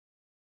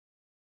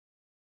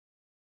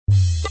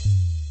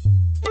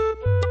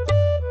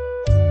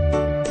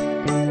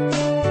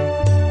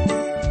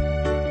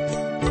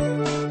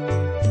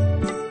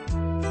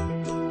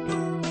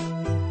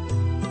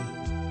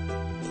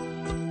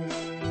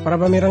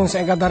Para pamirang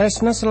seekata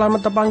resna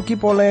selamat tepangki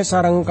pole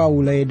sarang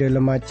kaule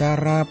dalam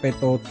acara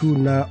Peto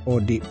Tuna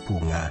Odik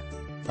Bunga.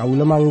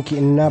 Kaule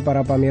mangkiinna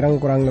para pamirang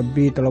kurang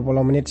lebih 30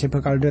 menit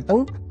sebekal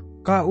dateng.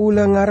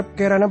 Kaule ngarep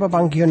kerana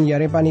pepangkian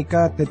yare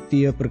panika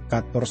tetia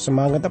berkator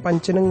semangat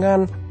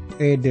pancenengan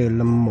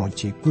dalam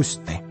moci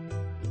Guste.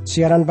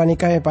 Siaran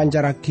panika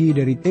pancaraki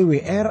dari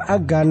TWR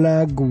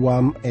Agana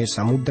Guam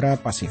Samudra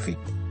Pasifik.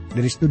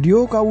 Dari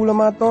studio kaule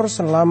mator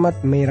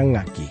selamat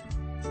merengaki.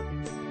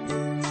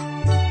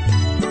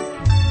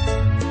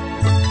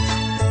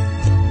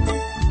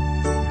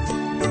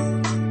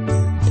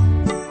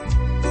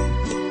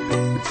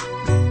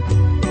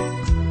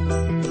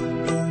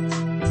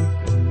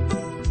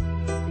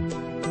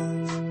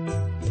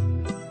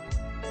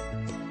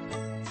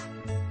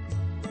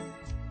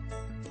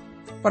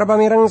 Para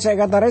pamirang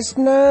seekata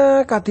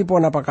resna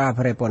katipon apa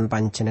kabar pon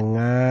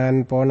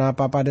panjenengan pon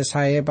apa pada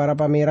saya para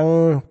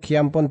pamirang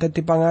kiampon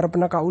teti pangarep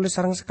na kaule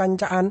sareng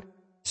sekancaan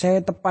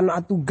saya tepan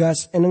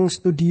atugas eneng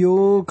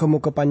studio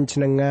kemu ke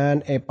panjenengan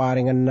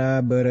paringen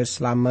na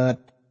bereslamet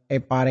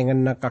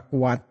paringen na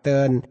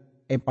kekuatan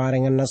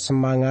paringen na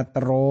semangat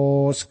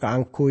terus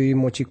kaangkui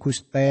moci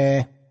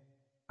Guste.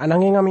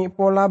 Ananging ngami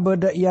pola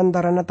beda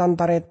iantarana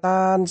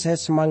tantaretan saya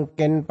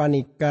semangkin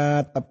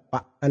panika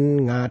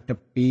tepaan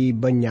ngadepi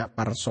banyak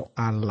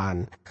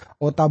persoalan.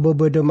 Ota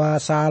beda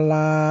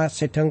masalah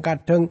sedang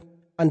kadang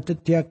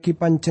antediaki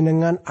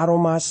panjenengan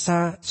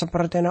aromasa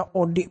seperti na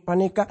odik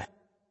panika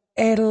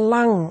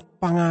elang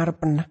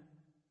pangarepna.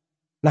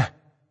 Nah,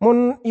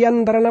 mun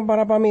iantarana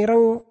para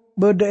pamirang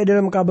beda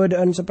dalam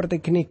kabadaan seperti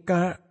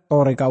kinika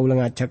tore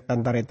kaula ngajak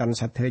tantaretan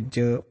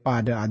sadeje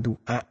pada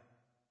adua.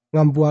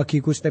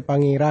 Ngampuaki Guste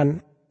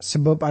Pangeran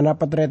sebab anak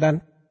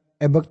petretan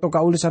ebek to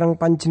kauli sarang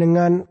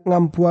panjenengan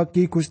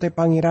ngampuaki Guste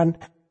Pangeran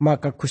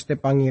maka Guste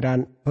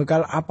Pangeran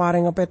bakal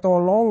apareng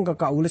tolong ke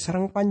kauli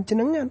sarang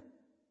panjenengan.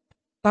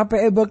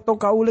 Tapi ebek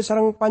to kauli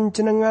sarang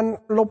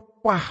panjenengan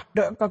lopah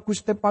dek ke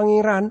Guste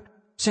Pangeran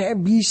saya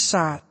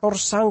bisa tor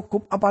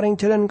sangkup apareng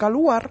jalan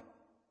keluar.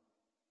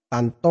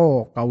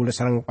 Tanto kauli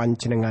sarang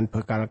panjenengan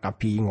bakal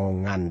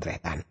kabingongan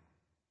tretan.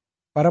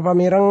 Para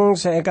pamirang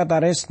saya kata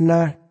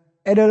resna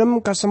dalam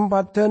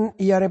kesempatan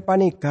iare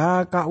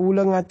panika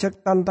kaula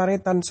ngajak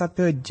tantaretan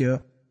sadeje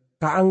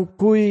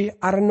kaangkui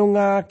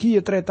arnunga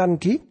ki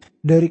tretan ki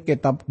dari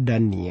kitab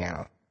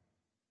Daniel.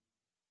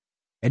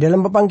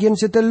 Dalam pepangkian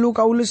setelu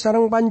kaula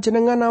sareng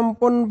panjenengan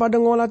ampun pada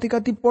ngolati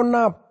katipun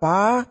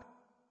apa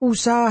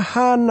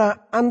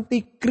usahana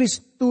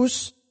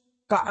antikristus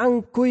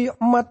kaangkui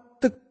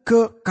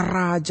matege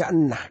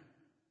kerajaan.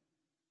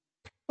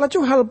 Laju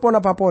hal pun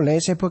apa pole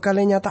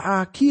sebekale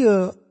nyata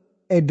akhir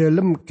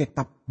dalam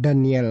kitab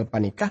Daniel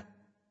panika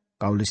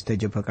kaulis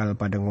tejo bakal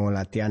pada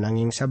ngolati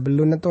ananging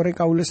sebelum tore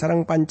kaulis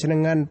sarang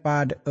panjenengan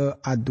pada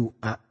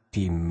adua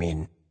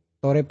dimin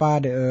tore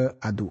pada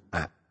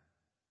adua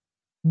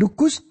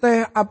dukus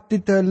teh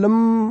abdi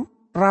dalem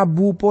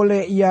rabu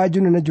pole iya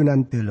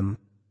junan dalem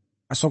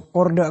asok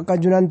korda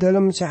kajunan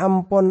dalem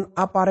seampon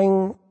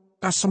apareng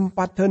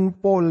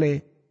kesempatan pole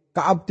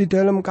ka abdi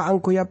dalem ka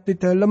angkoy abdi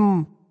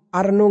dalem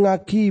arno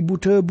ngagi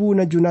budebu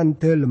najunan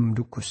dalem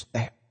dukus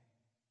teh.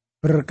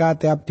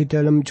 Berkati abdi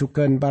dalam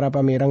juga para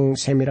pamirang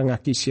semirang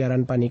aki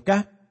siaran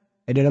panika.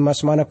 Dalam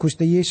asmana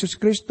Guste Yesus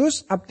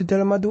Kristus abdi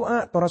dalam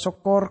doa tora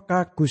sokor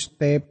ka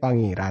Guste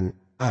Pangeran.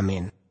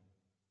 Amin.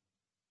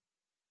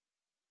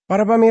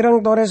 Para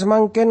pamirang tore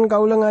semangkin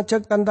kaula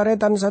ngajak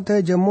tantaretan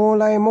sadeje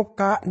mulai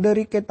muka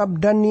dari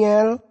kitab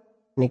Daniel.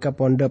 Nika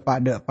ponde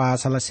pada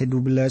pasal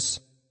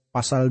 12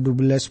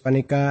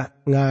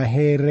 panika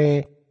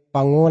ngahere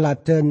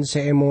pangoladen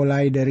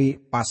mulai dari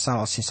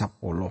pasal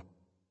 10.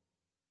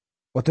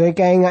 Waktu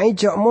kaya ngai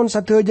jak mon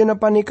sadeje na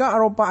panika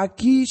aropa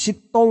aki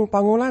sitong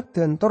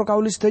pangoladen tor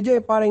kaulis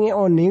deje parengi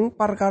oning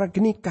parkara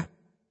genika.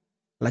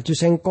 Laju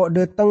sengkok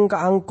deteng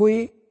ka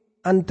angkui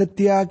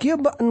antetia kia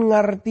baan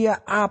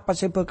ngartia apa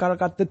sebekal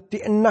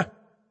kateti enah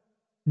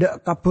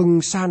dek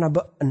kabengsana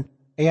baan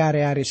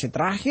are-are si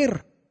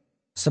terakhir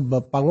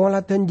sebab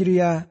pangoladen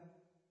jeria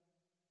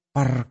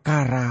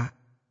perkara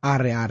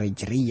are-are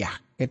jeria.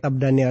 Kitab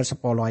Daniel 10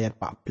 ayat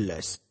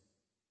 14.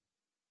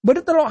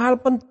 Bertelok hal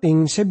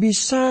penting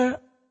sebisa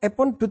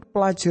epon dut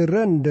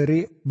pelajaran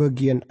dari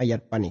bagian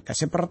ayat panika.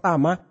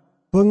 Pertama,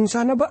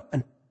 bangsa nabaan.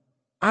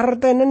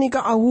 Artena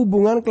nika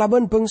hubungan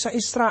kelaban bangsa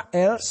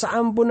Israel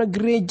saampuna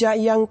gereja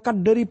yang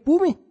kat dari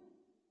bumi.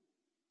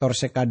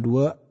 Torse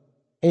kedua,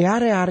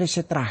 are-are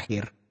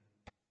seterakhir.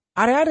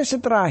 Are-are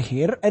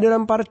seterakhir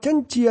dalam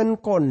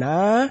perjanjian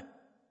kona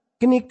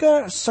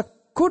kenika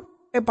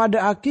sekut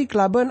pada aki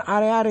kelaban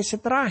are-are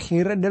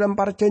seterakhir dalam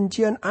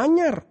perjanjian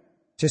anyar.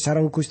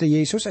 Sesarang Gusti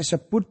Yesus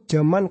sebut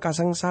zaman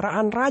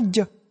kasengsaraan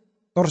raja.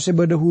 Torse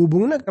beda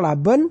hubungna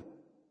kelaban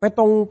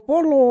petong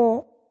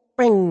polo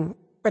peng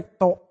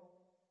peto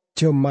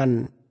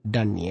zaman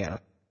Daniel.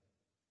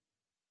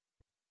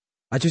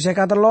 Aju saya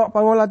katelok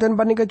pangoladan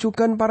panika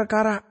jugan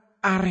perkara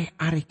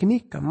are-are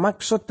kenika.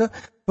 Maksudnya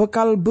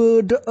bekal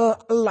bede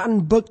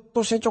lan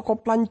bekto saya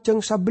cukup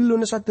lanceng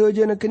sabelun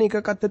sadayana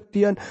kenika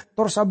katetian.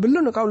 Tor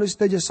sabelun kaulis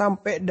saja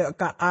sampai dek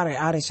ka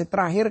are-are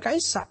terakhir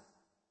kaisa.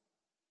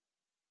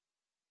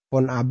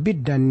 Pon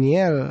abid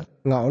Daniel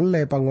nggak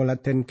oleh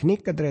pangoladan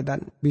kenika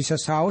tretan. Bisa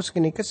saus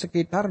kenika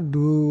sekitar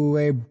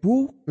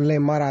 2.500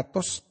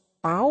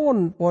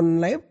 tahun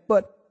pon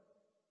lebet.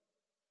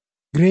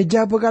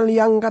 Gereja bekal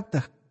yang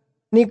kata.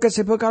 Nika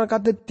sebekal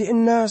kata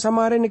tiina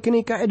samarin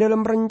kenika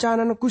dalam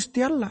rencana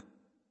Gusti Allah.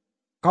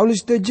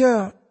 Kaulis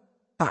teja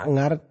tak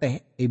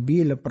ngarte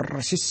bila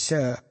persis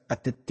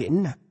kata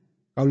tiina.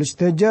 Kaulis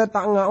teja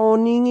tak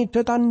ngaoningi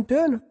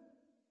tetandana.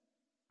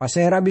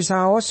 Pasera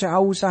bisa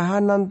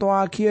usaha nanto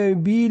aki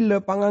bila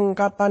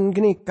pangangkatan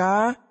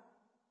kenika.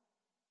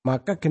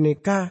 Maka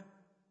kenika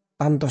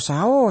tanto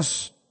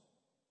saos.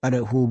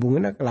 Ada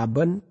hubungannya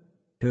kelaban.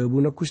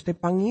 Debuna Gusti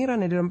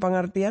Pangeran dalam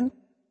pengertian.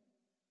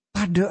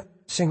 Tada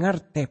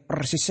sengarte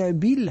persis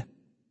bila.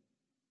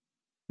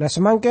 Nah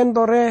semangken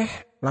toreh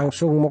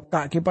langsung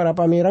muka ki para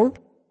pamirang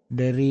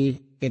dari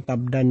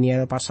kitab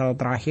Daniel pasal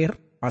terakhir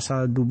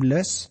pasal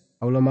 12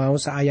 Allah mau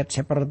seayat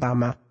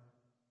pertama.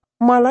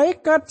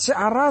 Malaikat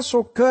seara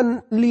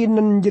sogen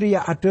linen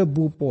jeria ada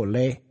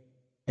bupole.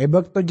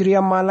 Ebek to jeria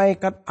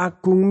malaikat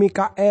agung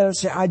Mikael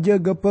seaja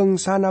gebeng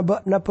sana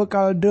bakna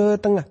bekal de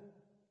tengah.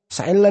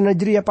 Sailana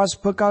jeria pas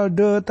bekal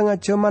de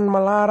tengah jaman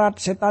melarat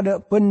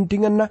setada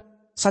pendingan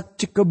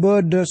saci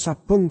kebeda sa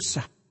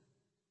bangsa.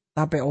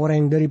 Tapi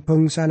orang dari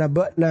bangsa na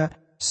bakna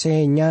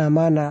senya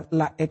mana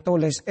la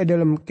etoles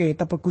dalam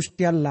kitab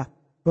Gusti Allah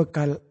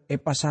bekal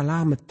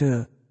pasalamet de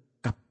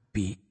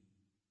kapi.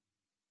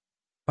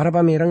 Para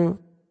pamireng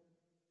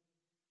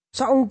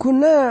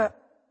saungguna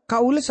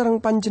kaule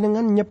sareng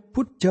panjenengan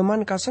nyebut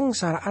zaman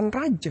kasengsaraan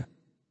raja.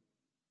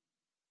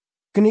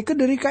 Kenika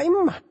dari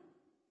kaimah.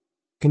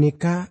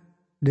 Kenika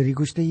dari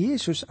Gusti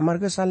Yesus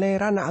amarga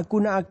salerana aku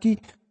na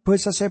aki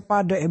basa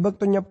sepada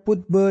ebek to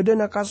nyebut beda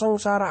na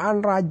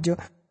kasengsaraan raja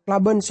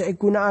laban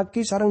seikuna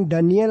aki sarang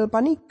Daniel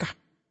panikah.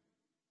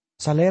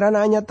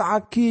 Salerana anya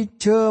taaki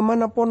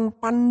jaman pon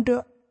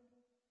panda.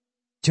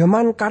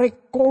 Jaman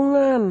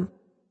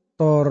karekongan.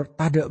 Tor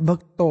tada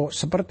bekto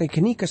seperti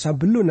kini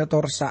kesabelun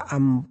tor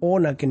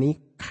saampona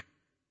kenikah.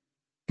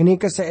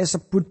 Kenika saya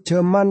sebut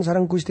jaman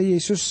sarang Gusti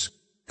Yesus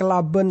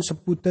kelaban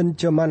sebutan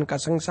jaman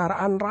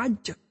kasengsaraan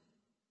raja.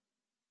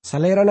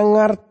 Salerana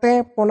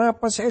ngarte pon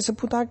apa saya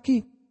sebut aki.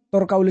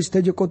 Tor kaulis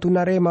dajo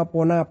kotunarema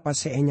pona pas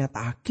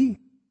senyata aki.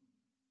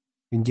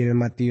 Injil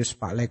Matius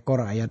 4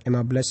 lekor ayat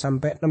 15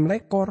 sampai 6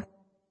 lekor.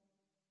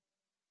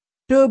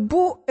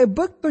 Debu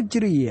ebek to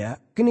jeria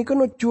kini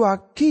kono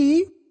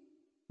cuaki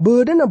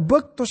bedana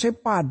bek to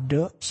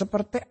sepada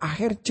seperti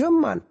akhir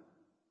zaman.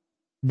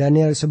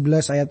 Daniel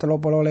 11 ayat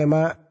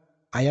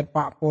 35 ayat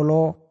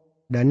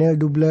 40, Daniel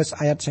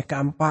 12 ayat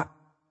sekeempat.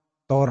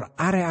 Tor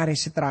are-are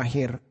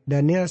terakhir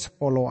Daniel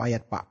 10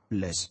 ayat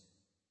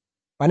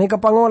 14. Panika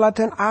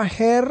pangolatan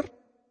akhir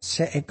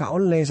seeka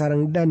oleh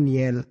sarang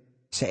Daniel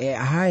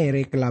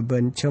seakhir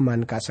kelaban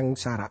jaman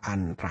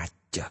kasengsaraan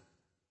raja.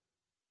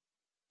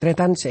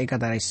 Tretan seeka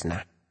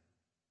tarisna.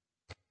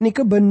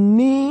 Nika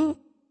beni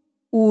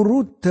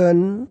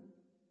urutan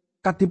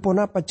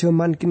katipona pa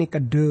jaman kini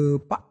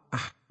kedepak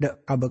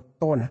de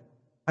kabektona.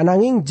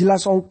 Ananging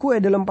jelas ongku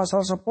dalam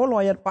pasal 10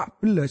 ayat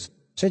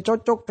 14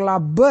 secocok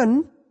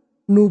kelaban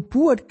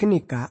nubuat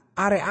kenika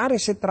are-are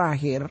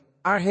terakhir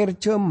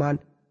akhir jaman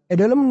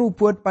dalam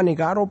nubuat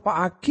panika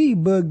ropa aki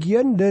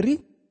bagian dari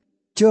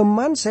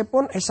zaman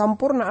sepon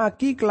sampurna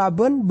aki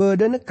kelaban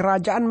badan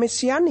kerajaan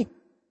mesianik.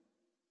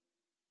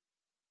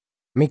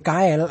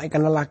 Mikael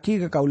ikan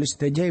lelaki ke kaulis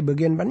dejai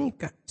bagian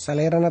panika.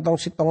 Salerana tong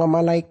sitonga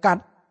malaikat.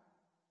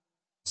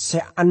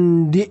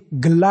 Seandi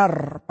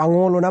gelar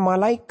pangolo na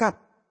malaikat.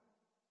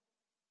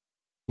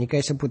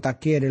 Nikai sebut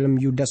aki dalam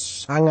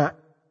Yudas sanga.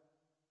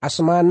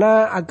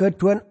 Asmana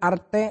agaduan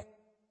arte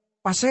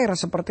pasera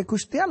seperti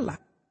Gusti Allah.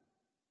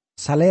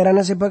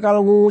 Salerana si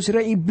bakal ngusir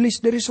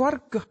iblis dari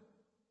swarga.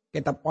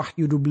 Kitab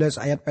Wahyu 12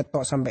 ayat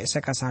petok sampai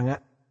sekasanga.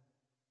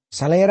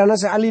 Salerana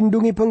si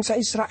alindungi bangsa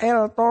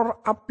Israel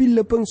tor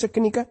apil bangsa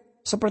kenika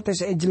seperti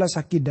saya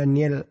jelasaki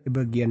Daniel di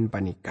bagian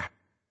panikah.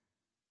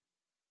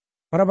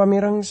 Para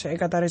pamirang saya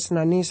kata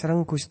resnani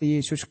sareng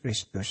Gusti Yesus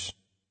Kristus.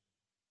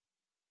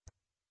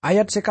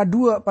 Ayat seka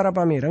 2 para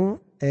pamirang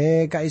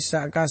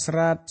kaisa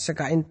kasrat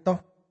seka intoh.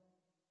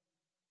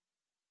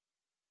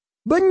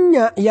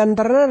 Banyak yang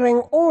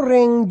tereng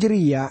orang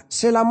jeria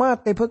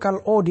selamate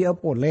bekal odi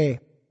apole.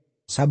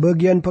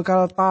 Sabagian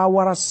bekal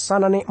tawaras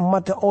sana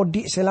nikmat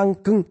odi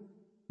selangkeng.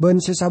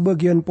 Ben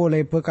sesabagian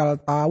pole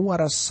bekal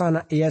tawaras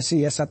sana ia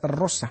siasa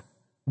terosa.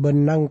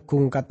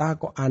 Benangkung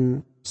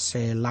katakoan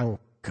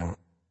selangkeng.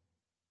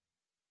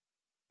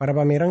 Para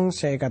pamirang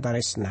saya kata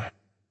resna.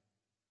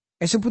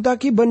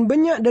 Sebutaki ben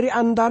banyak dari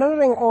antara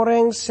reng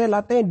orang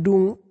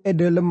selatedung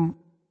dalam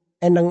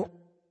eneng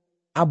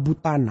abu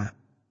tanah.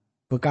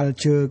 Bekal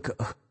jaga.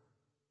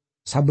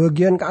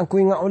 Sabagian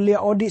keangkui nga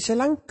ulia odi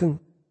selangkeng.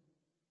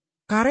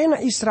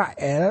 Karena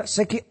Israel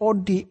seki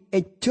odi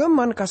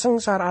jaman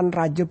kasengsaraan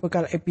raja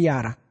bekal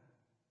piara.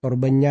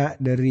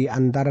 Banyak dari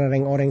antara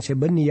orang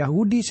sebeni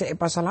Yahudi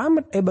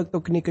pasalamat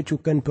bakto kini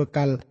kecukan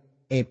bekal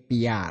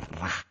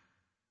piara.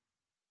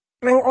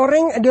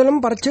 Orang dalam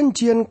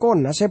perjanjian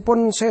kona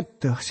sepon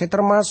sedah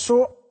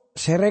termasuk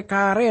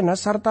serekarena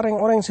serta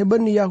orang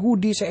sebeni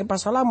Yahudi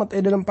pasalamat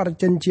dalam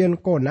perjanjian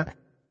kona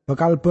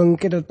bakal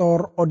bangkit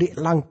tor odi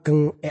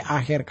langgeng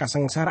akhir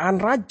kasengsaraan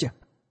raja.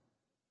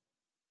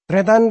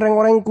 Tretan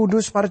orang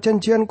kudus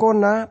perjanjian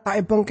kona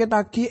tak bangkit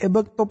aki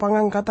bakto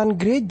pangangkatan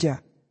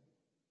gereja.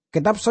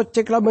 Kitab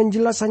Soceklah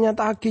menjelas hanya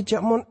tak aki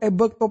cakmon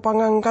bakto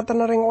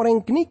pangangkatan orang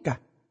kenikah.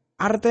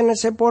 Artene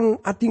sepon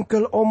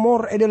atingkel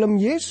omor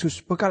dalam Yesus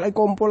bekal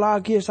kompol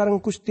lagi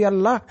sarang Gusti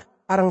Allah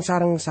arang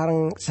sarang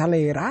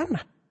salerana.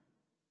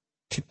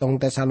 Citong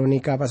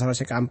Tesalonika pasal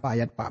 4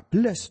 ayat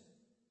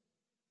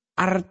 14.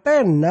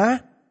 Artena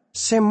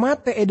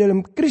semate dalam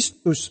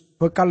Kristus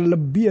bekal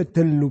lebih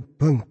delu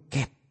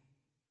bangkit.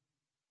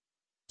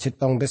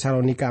 Citong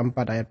Tesalonika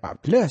 4 ayat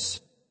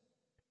 14.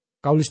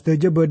 Kaulis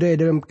daja beda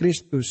dalam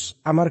Kristus,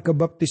 amar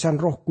kebaptisan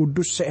Roh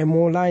Kudus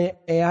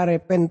mulai are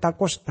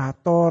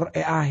Pentakostator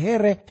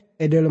akhire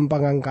dalam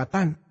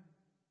pangangkatan.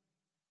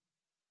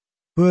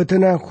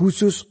 Betena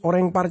khusus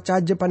orang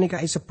parcaja panika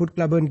disebut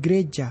laban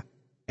gereja.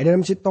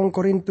 Dalam sitong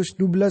Korintus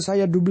 12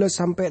 ayat 12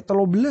 sampai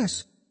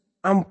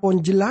 13.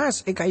 Ampun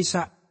jelas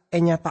kaisa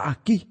nyata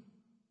aki.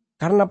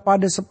 Karena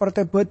pada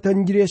seperti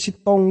beten jeria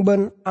sitong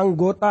ben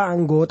anggota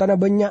na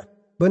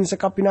banyak ben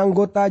sekapin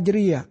anggota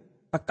jeria.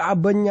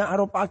 Takaabannya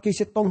aropa aki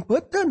sitong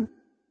beten.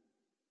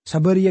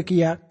 Sabaria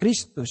kia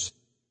Kristus.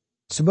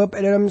 Sebab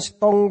dalam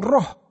sitong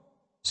roh.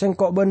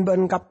 Sengkok ben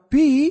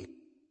kapi.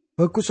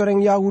 Bagus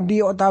orang Yahudi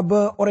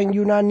otaba orang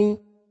Yunani.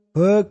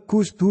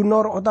 Bagus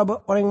dunor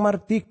otaba orang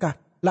Mardika.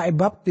 Lae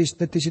baptis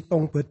teti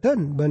sitong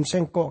beten. Ben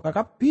sengkok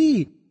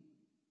kakapi.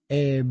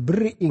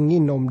 Beri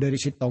inginom dari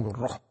sitong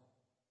roh.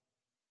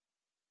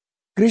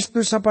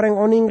 Kristus sapareng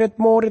oning ret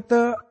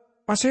morita.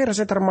 Pasir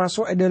saya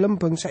termasuk dalam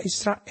bangsa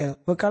Israel.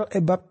 Bekal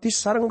baptis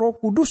sarang Roh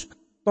Kudus.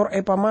 Tor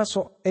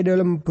pamasok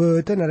dalam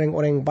beten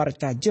orang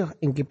parcaja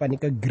ingkipani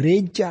ke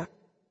gereja.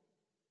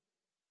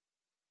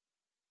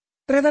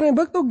 Ternyata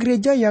bakto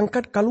gereja yang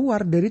kat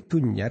keluar dari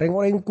dunia.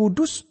 Orang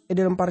kudus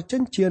dalam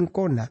perjanjian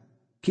kona.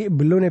 Ki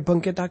belum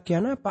bangkit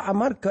akian apa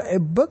amar ke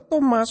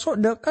bakto masuk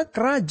dekat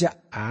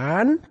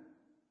kerajaan.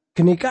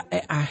 Kenika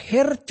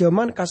akhir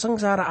zaman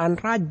kasengsaraan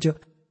raja.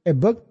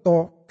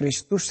 Bakto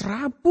Kristus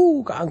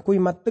rabu kaangkui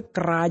mate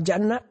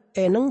kerajaan na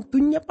eneng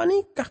dunia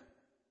panikah.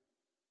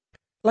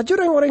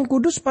 Lajur orang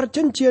kudus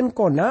perjanjian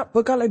kona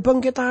bekal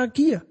bangkit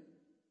agia.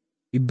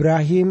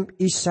 Ibrahim,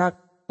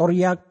 Ishak, tor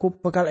Yakub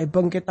bekal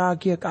bangkit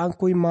agia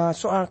kaangkui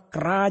masuk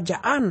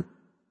kerajaan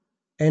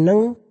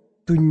eneng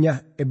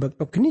dunia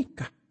bakto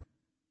kenikah.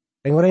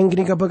 Orang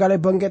kenikah bekal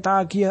bangkit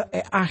agia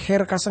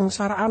akhir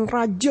kasengsaraan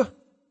raja.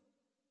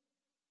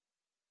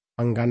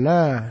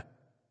 Anggana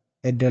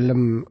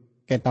dalam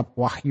Kitab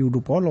Wahyu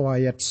 20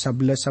 ayat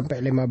 11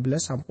 sampai 15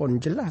 sampun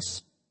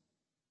jelas.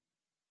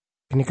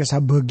 Ini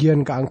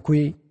kesabagian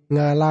kaangkui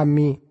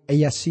ngalami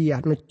Yasia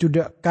no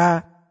judak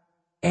ka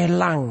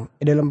elang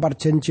dalam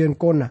perjanjian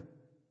kona.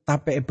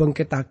 Tapi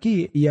bangkit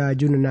aki ia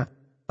junana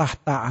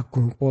tahta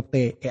agung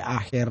pote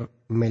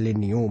akhir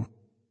milenium.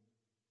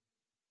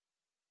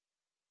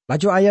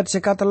 Laju ayat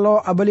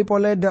sekatelo abali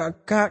pole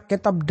ka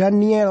kitab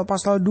Daniel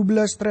pasal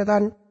 12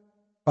 tretan.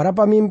 Para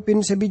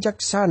pemimpin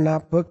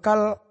sebijaksana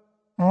bekal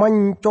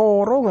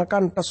mencorong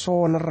akan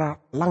pesonera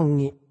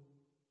langi.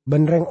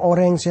 Benreng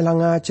orang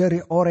selang ngajari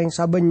orang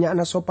sabenya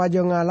na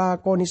sopaja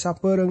ngalakoni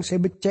sapereng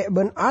sebecek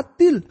ben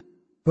atil.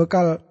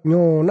 Bekal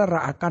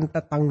nyonera akan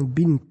tetang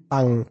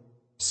bintang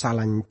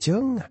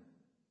salanjeng.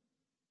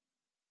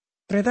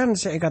 Tretan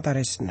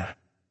seekataresna.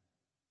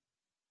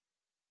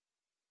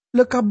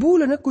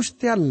 Lekabulan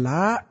Gusti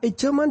Allah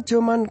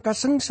jaman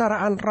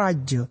kasengsaraan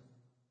raja.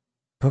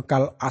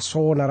 Bekal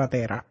asona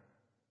ratera.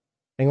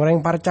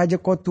 Orang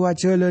parcaja kotu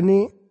aja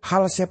ni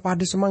hal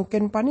sepada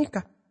semangkin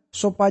panika.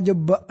 Sopaja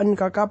baan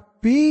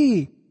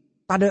kakapi.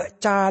 Tada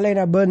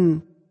calena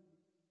ben.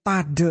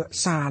 Tada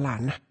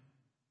salana.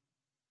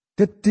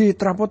 Deti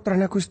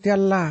trapotrana Gusti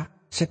Allah.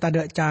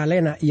 Setada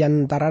calena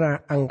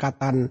yantarana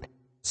angkatan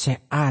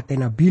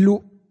seatena bilu.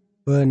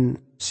 Ben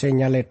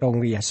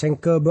senyaletong ria.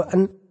 Sengke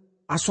baan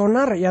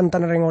asonar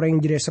yantan orang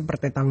jadi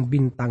seperti tang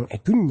bintang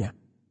etunya.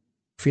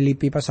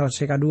 Filipi pasal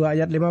 2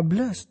 ayat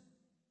 15.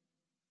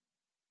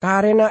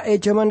 Karena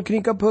zaman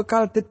kini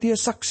bekal tetia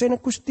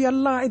saksena Gusti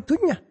Allah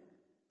itunya.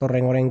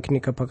 Orang-orang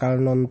kini bekal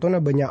nonton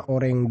banyak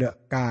orang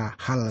deka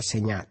hal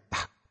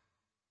senyata.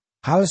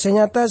 Hal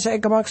senyata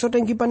saya kemaksud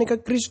yang kipani ke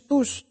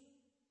Kristus.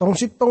 Tong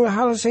sitong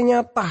hal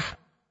senyata.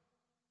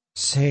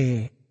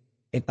 Se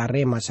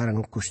etarema sarang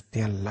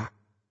Gusti Allah.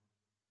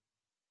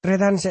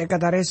 Tretan saya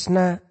kata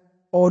resna.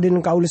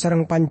 Odin kauli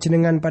sarang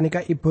panjenengan panika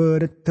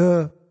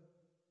iberete.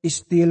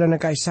 Istilah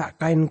kaisa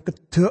kain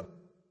kedek.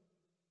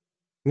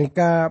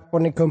 Nika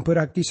pone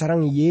gambaraki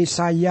sarang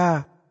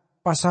Yesaya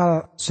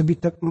pasal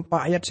 4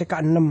 ayat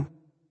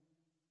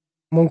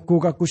 6.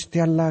 Mongku ka Gusti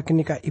Allah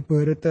kenika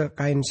ibarat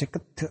kain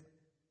sekete.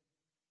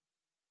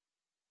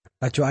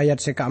 Laju ayat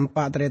seka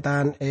 4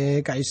 tretan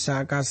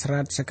kaisa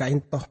kasrat seka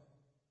intoh.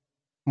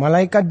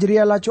 Malaikat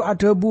jeria laju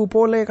adebu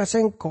pole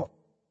kasengko.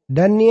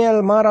 Daniel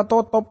mara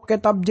totop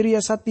kitab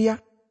jeria satia.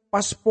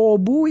 Pas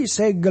pobui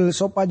segel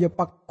sopaja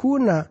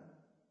pakuna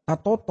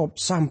tatotop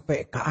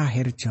sampai ke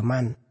akhir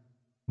zaman.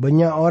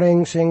 Banyak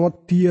orang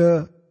sengot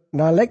dia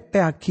nalek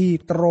teaki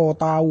tero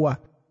tawa.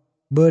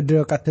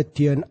 Beda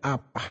katedian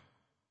apa.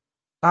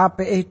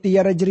 Tapi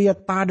tiara jeria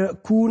tada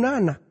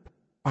gunana.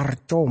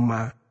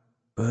 Parcoma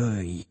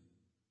bayi.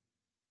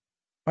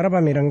 Para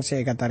pamirang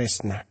saya kata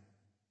resna.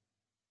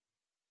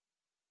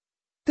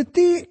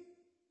 Teti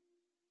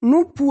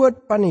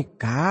nubuat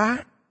panika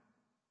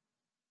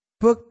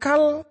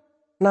bekal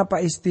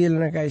napa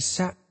istilahnya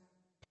kaisa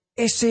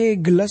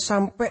ese gelas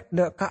sampai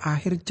dek ke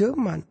akhir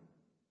zaman.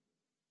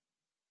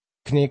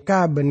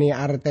 Kenika beni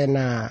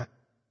artena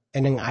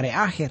eneng are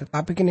akhir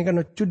tapi kenika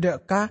no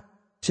cudak ka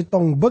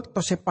sitong bek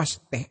to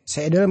sepaste.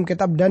 Saya dalam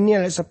kitab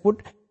Daniel sebut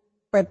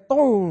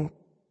petong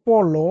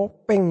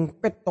polo peng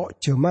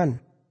petok zaman.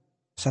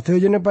 Satu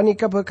jenis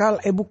panika bekal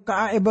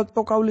buka ebek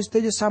to kaulis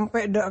teja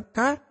sampai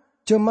deka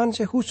zaman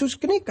sehusus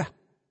kenika.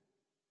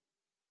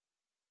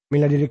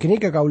 Mila diri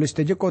kenika kaulis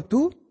teja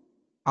kotu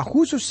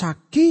aku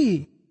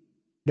susaki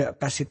dek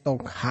kasih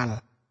tong hal.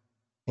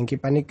 Yang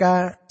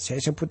panika saya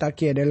sebut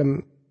lagi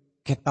dalam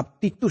kitab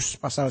Titus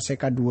pasal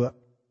seka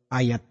 2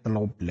 ayat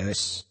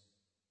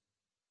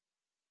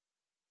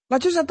 13.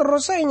 Laju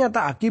seterusnya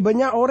nyata aki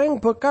banyak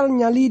orang bekal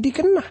nyali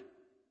dikenah.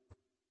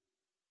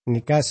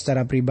 Nika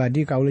secara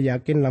pribadi kau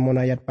yakin lamun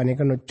ayat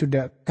panika no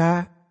cudak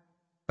ka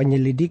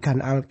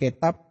penyelidikan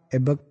Alkitab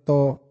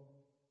ebekto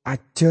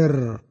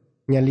ajar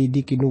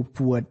nyelidiki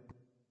nubuat.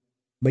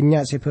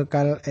 Banyak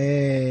sebekal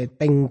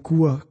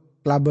tenggua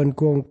kelaban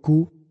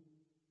gongku.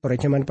 Tore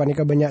zaman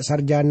panika banyak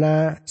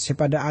sarjana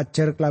sepada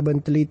ajar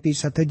kelaban teliti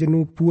satu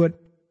nubuat.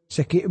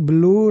 Seki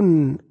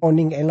belum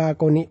oning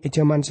elakoni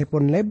zaman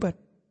sepon lebat.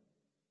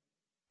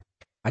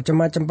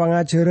 Macam-macam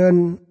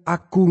pengajaran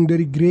agung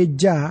dari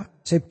gereja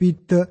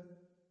sepite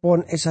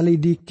pon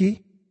esalidiki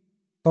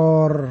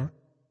tor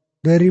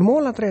dari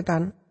mola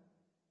tretan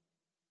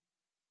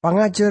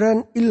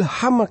pengajaran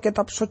ilham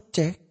kitab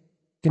suci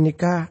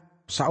kenika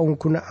saung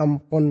guna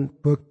ampon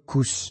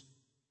bagus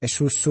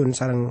susun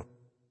sareng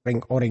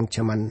ring orang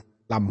zaman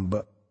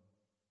lambe.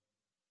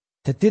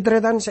 Jadi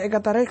tretan saya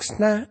kata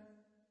reksna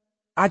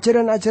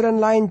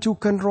ajaran-ajaran lain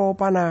juga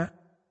ropana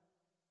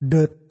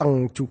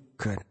datang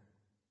juga.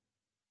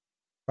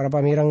 Para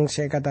pamirang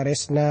saya kata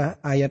resna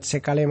ayat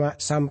sekalema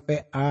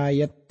sampai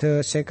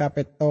ayat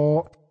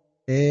sekapeto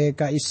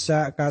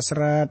kaisa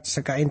kasrat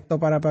sekainto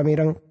para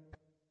pamirang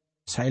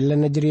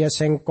sailan najria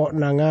sengkok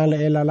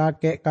nangale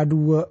lalake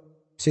kadua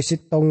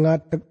sisitong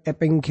ngatek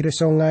epengkir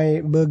songai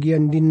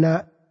bagian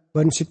dina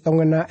ban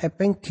sitongena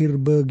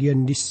epengkir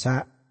bagian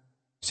disa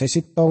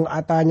sisitong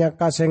atanya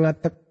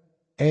kasengatek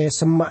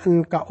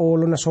semaan ka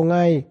olo na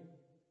songai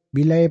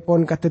bilai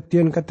pon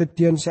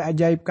katetian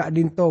seajaib ka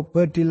dinto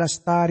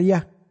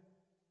berdilastaria.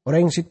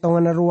 Orang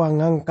sitongan na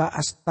ruang ngangka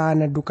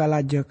astana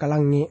dukalaja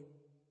kalangi.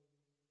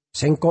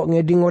 Sengkok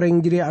ngeding orang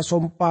jiri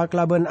asompa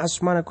kelaban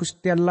asmana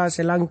Gusti Allah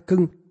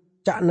selangkeng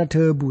cak na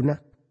debuna.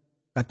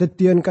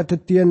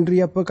 Katetian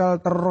ria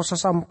bekal terrosa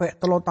sampai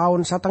 3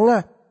 tahun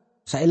setengah.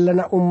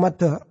 Sailana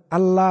umat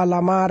Allah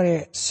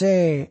lamare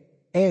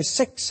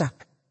seksa.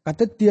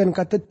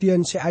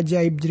 Katetian se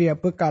ajaib jiri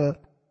bekal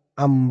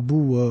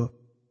ambua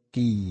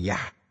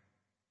kiyah.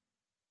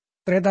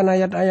 Tretan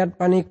ayat-ayat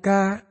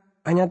panika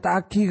hanya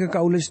taaki ke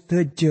kaulis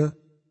teje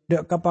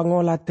dek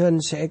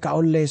kapangoladan seeka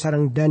oleh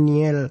sarang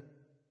Daniel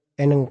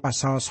eneng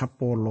pasal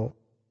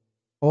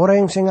 10.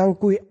 Orang sing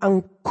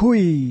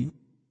angkui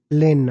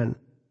lenen.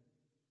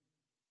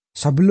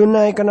 Sebelum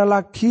naik kena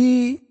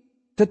lagi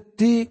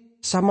teti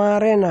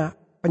samarena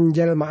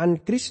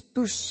penjelmaan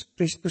Kristus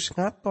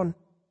ngaton.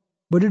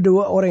 Beda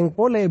 2 orang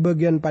pole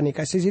bagian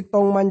panika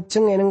sitong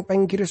manceng eneng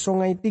pengkir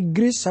sungai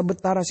Tigris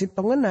sabetara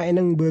sitongena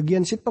eneng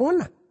bagian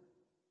sitongena.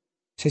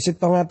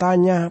 Sisitong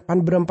tanya pan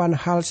berempan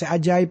hal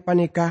seajaib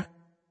panika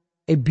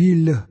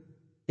bila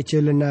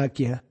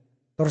ecelenakya.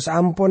 Terus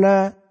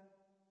ampona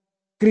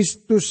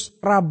Kristus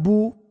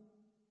Rabu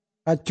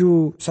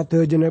acu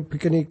satu jenis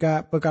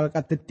kenika bekal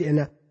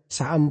katetiana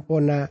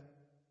saampona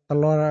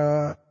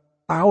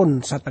 3 tahun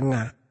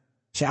setengah.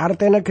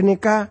 Seartena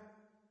kenika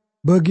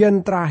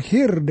bagian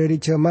terakhir dari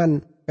zaman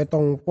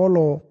petong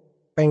polo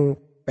peng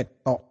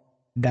petok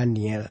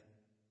Daniel.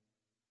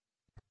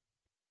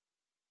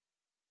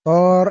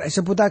 Tor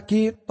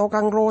sebutaki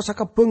tokang rosa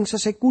kebeng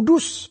sesek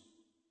kudus.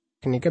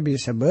 Kenika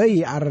bisa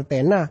bayi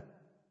artena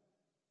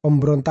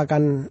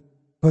pemberontakan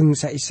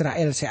bangsa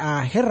Israel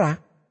seakhirah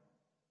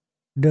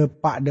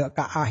depak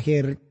ka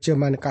akhir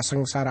zaman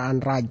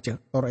kesengsaraan raja.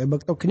 Tor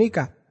ebek to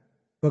kenika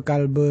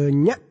bekal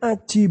banyak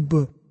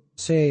ajibe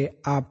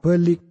se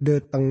abelik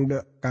deteng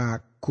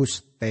ka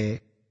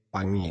Guste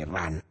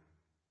Pangeran.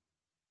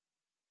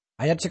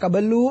 Ayat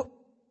sekabelu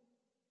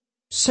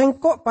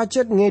sengkok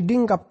pacet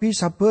ngeding kapi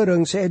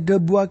sabereng seede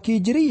buaki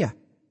jeria.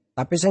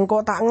 Tapi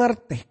sengkok tak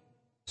ngerti.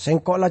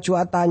 Sengkok laju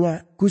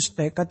atanya,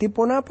 Guste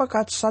katipun apa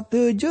kat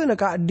sateje na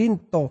kak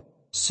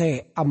dinto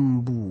se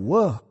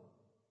ambuah.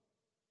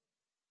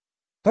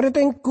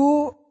 Taritengku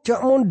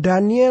jak mon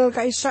Daniel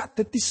kaisa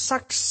dadi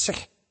saksi.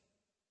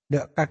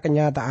 Dek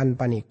kenyataan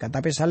panika.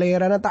 Tapi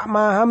salerana tak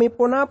mahami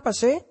pun apa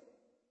sih.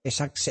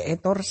 Saksi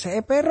etor se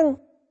pereng.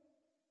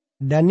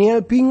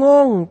 Daniel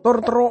bingung. Tor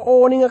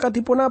teroo ni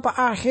katipun apa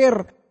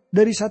akhir.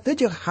 Dari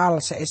sateje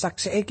hal se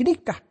saksi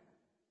kinikah.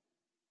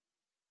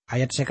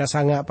 Ayat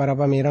sekasanga para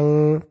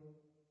pamirang.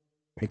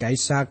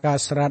 Kaisa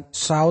kasrat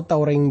saut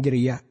taureng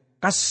jeria.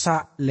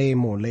 Kasa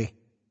lemole.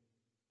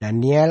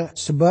 Daniel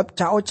sebab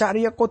cao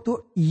caria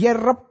kotu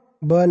yerep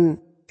ben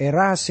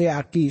era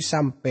seaki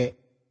sampai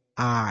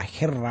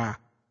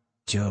akhirnya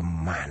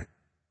jaman.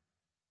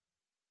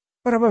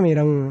 Para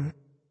pamirang.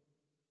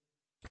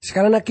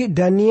 Sekarang naki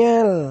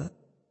Daniel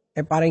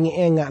paringi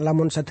engak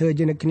lamun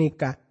sateje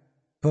kenika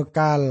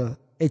bekal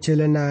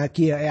ejelena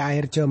kia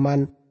akhir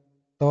jaman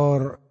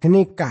tor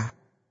kenika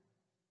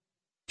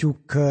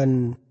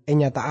juken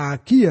nyata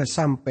agia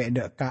sampai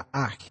deka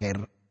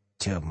akhir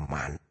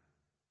jaman.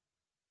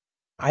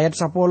 Ayat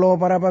 10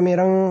 para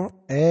pamirang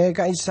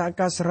kaisa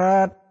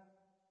kasrat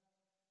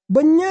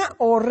banyak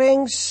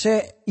orang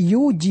se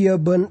yujia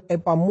ben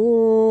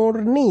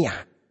epamurnia.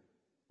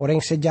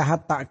 Orang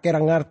sejahat tak kira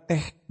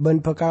ngerteh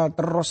ben bekal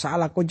terus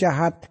salah ko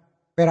jahat.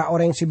 Pera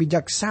orang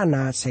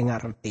sebijaksana se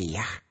ngerti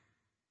ya.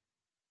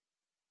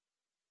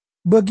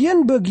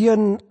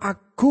 Bagian-bagian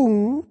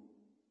agung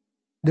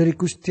dari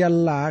Gusti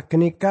Allah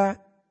kenika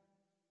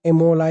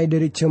mulai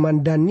dari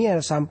zaman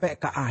Daniel sampai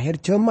ke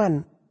akhir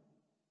zaman.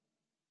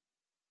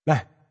 Nah,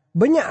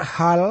 banyak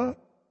hal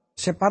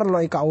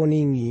separlo ika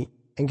oningi.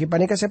 Yang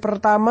kipanika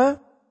pertama,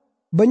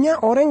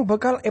 banyak orang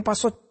bakal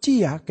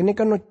epasocia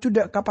kenika no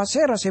cudak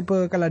kapasera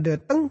sebekala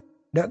dateng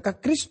dak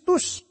ka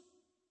Kristus.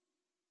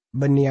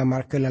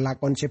 Beniamar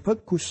kelelakon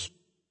sebagus.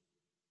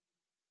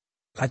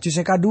 Laju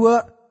kedua,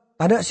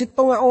 ada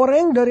sitonga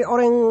orang dari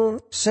orang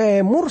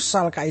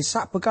semursal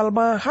kaisa bekal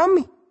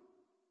mahami.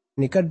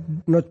 Nika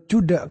no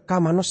cudak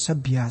kamanos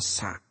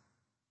sebiasa.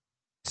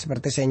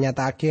 Seperti saya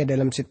nyatake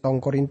dalam sitong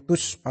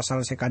Korintus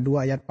pasal seka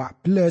 2 ayat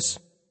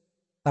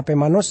 14. Tapi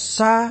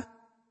manusia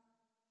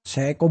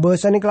saya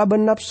kobesan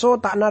kelaban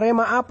nafsu tak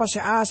narema apa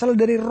saya asal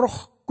dari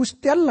roh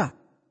Gusti Allah.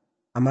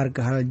 Amar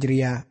hal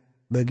jeria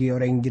bagi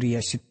orang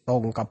jeria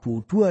sitong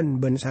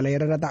kapuduan ben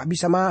salerana tak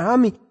bisa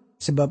memahami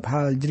sebab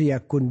hal jeria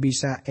kun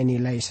bisa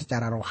enilai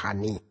secara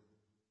rohani.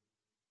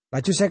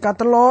 Laju saya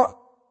katelo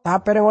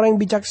tapi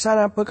orang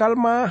bijaksana bekal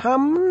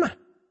maham nah.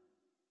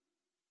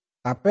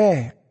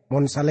 Tapi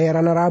mon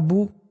salerana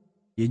rabu,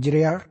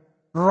 jeria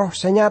roh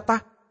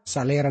senyata,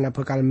 salerana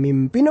bekal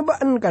mimpi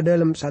nebaan ka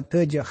dalam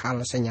sateja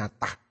hal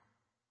senyata.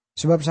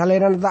 Sebab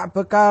salerana tak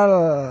bekal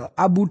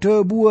abu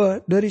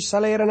debuah dari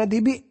salerana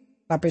tibi,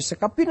 tapi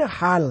sekapina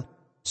hal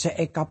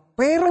seeka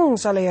pereng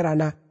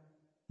salerana.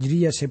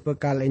 Jeria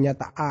sebekal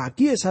nyata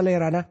agia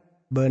salerana,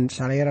 ben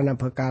salerana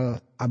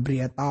bekal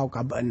abria tau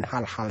kabaan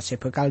hal-hal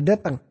sebekal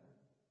datang.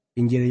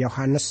 Injil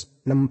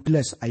Yohanes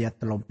 16 ayat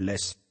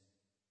 13.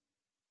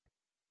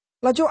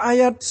 Laju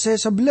ayat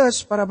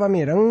 11 para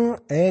pamireng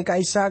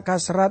kaisa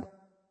kasrat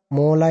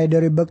mulai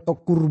dari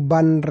bekto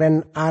kurban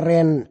ren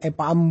aren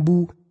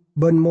paambu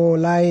ben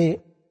mulai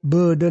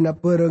bedena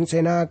pereng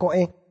senako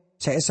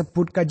saya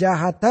sebut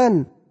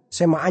kejahatan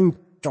sema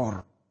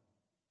ancor.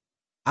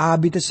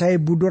 Abi te saya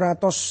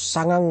buduratos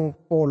sangang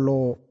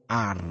polo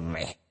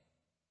are.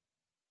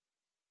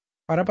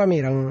 Para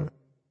pamireng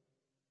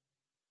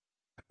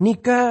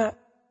nika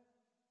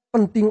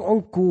penting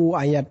ongku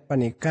ayat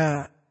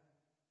panika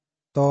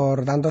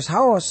tor tantos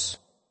haos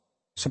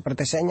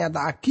seperti saya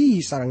nyata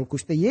aki sarang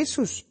Gusti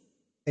Yesus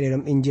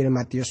dalam Injil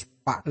Matius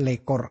 4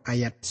 lekor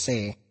ayat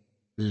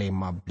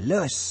C15.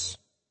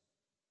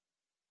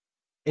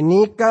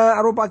 Ini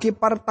ka arupa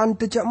kipartan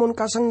tejak mun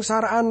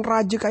kasengsaraan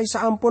raja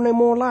kaisa ampun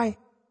mulai.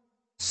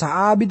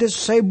 Saabi des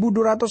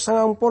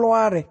 1290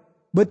 are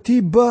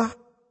betiba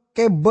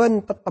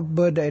keben tetep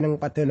beda inang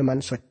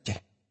padeleman suci.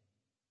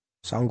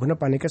 Sangguna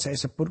panika saya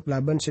sebut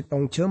laban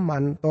sitong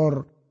jaman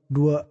tor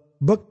 2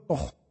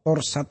 bektoh tor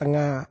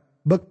setengah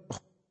bektoh.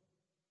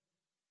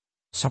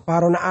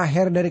 Saparona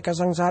akhir dari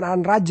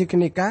kesengsaraan raja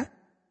kenika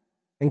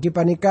yang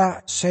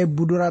kipanika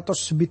 1200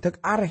 sebitek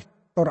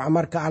areh tor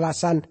amar ke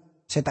alasan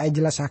setai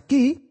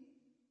jelasaki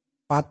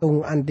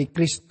patung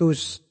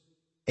antikristus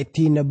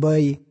etina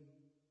bay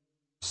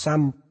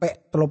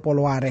sampai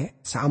 30 areh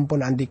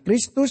sampun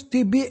antikristus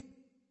tibi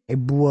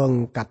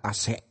buang kata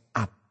se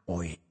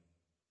apoi.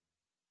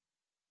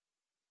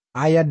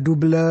 Ayat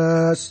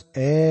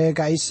 12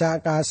 kaisa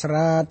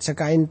kasrat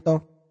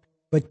sekainto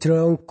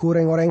bejrong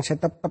kureng orang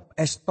setep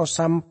esto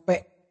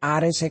sampai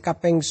are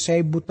sekapeng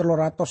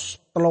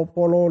 1335.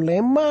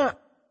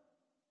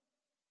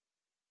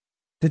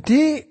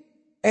 Jadi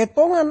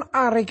etongan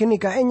are kini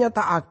kae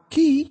nyata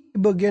aki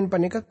bagian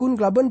panika kun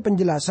kelaban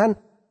penjelasan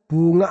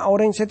bunga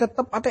orang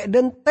setetep atek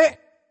dentek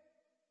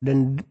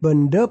dan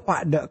benda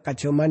pada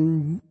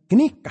kacuman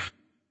kenikah.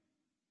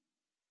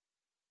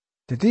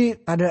 Jadi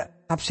ada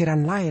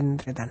tafsiran lain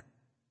retan.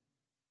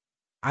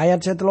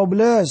 Ayat 13.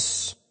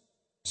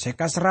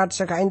 Seka serat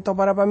seka ento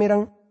para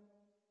pamireng.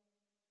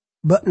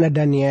 Bekna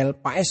Daniel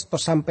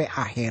paesto sampai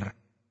akhir.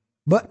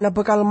 Bekna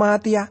bekal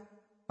mati ya.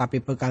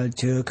 Tapi bekal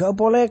jaga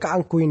boleh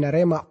kaangkui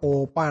narema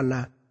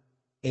opana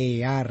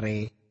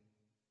eare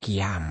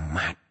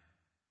kiamat.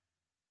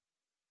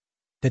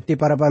 Dadi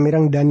para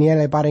pamirang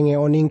Daniel paringe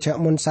oning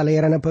cak mun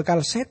salerana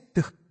bekal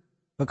setuh.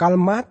 Bekal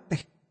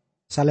mati.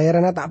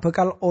 Salerana tak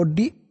bekal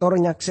odi tor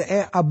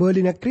nyaksee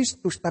abalina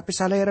Kristus. Tapi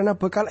salerana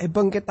bekal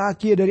bangkit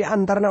lagi dari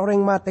antarana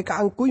orang mati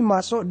kaangkui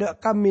masuk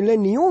deka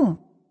milenium.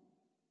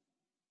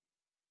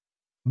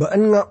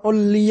 Baan nga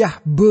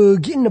oliyah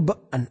begin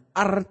baan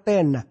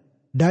artena.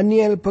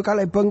 Daniel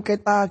bekal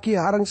bangkit lagi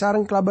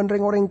harang-sarang kelaban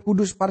ring orang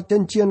kudus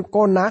perjanjian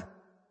kona.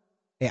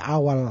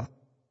 Awal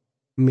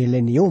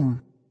milenium.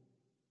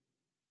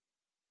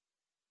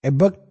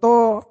 Bekto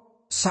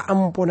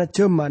saampona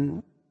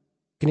jaman.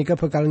 Kini ka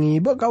bakal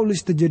ngiba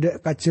kaulis terjeda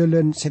ka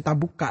jalan seta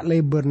buka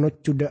lebar no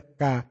cuda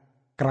ka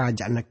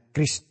kerajaan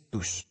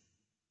Kristus.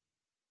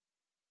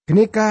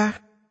 Kini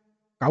ka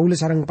kaulis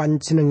sarang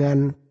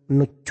panjenengan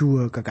no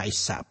jua ke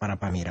kaisa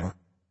para pamirang.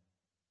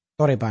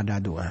 Tore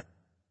pada doa.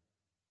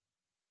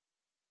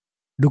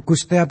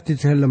 Dukus tiap di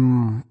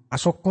dalam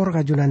asokor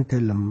kajunan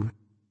dalam.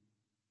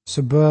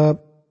 Sebab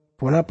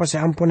punapa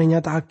seampun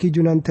nyata aki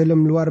junan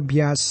dalam luar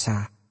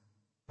biasa.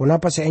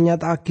 Punapa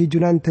nyata aki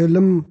junan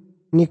dalam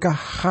nikah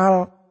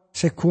hal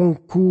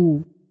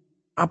sekungku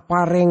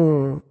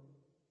apareng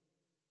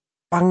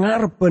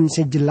pangarben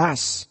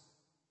sejelas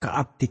ke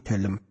abdi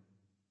dalam.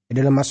 Di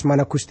dalam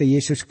asmana Gusti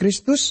Yesus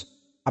Kristus,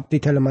 abdi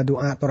dalam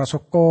doa tora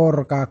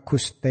sokor ka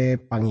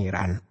Gusti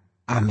Pangeran.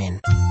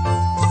 Amin.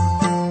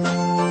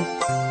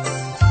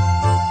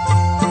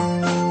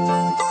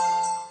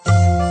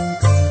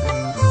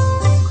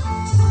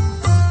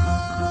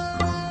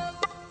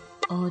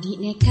 Odi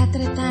nekat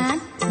retan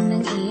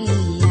nang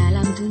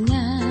alam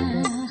dunia.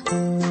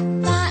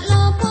 Tak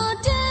lopo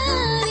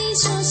dari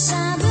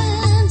susah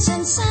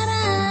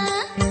bersengsara.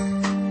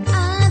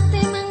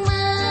 Ate mang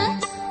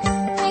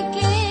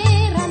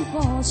pikiran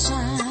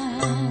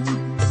bosan.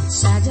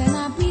 Saja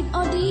napit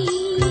odi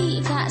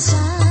tak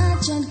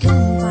sajan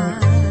gempar.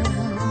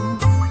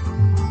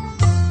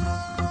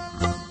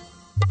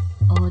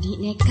 Odi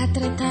nekat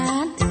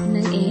retan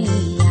nang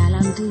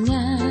alam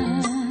dunia.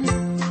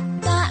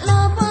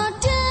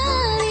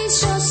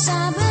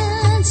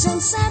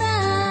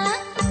 Sengsara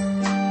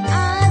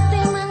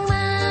ate mang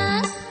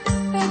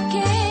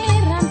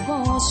pikiran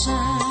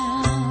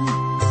bosan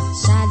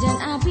sajan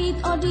abid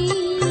odi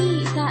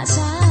tak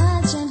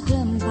sajan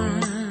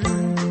gempar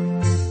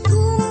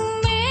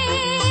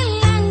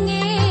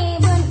kumelange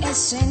ben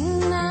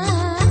esena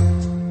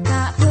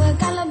tak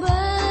bekal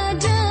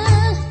beda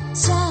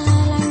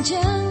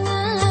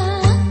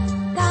salanjengan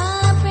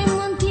tapi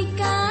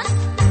muntika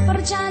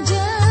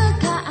percaya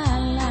ka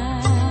Allah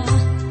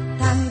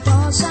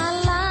tanpa salah.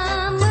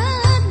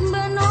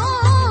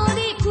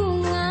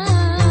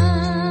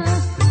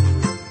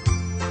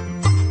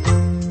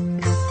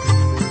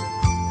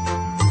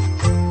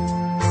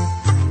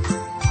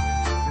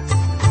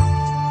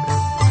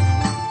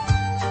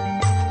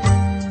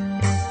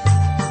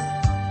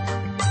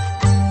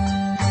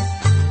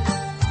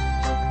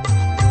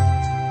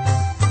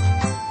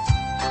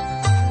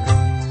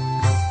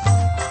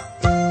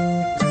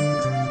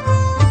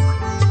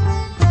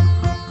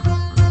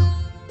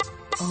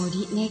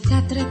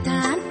 Nekat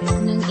retan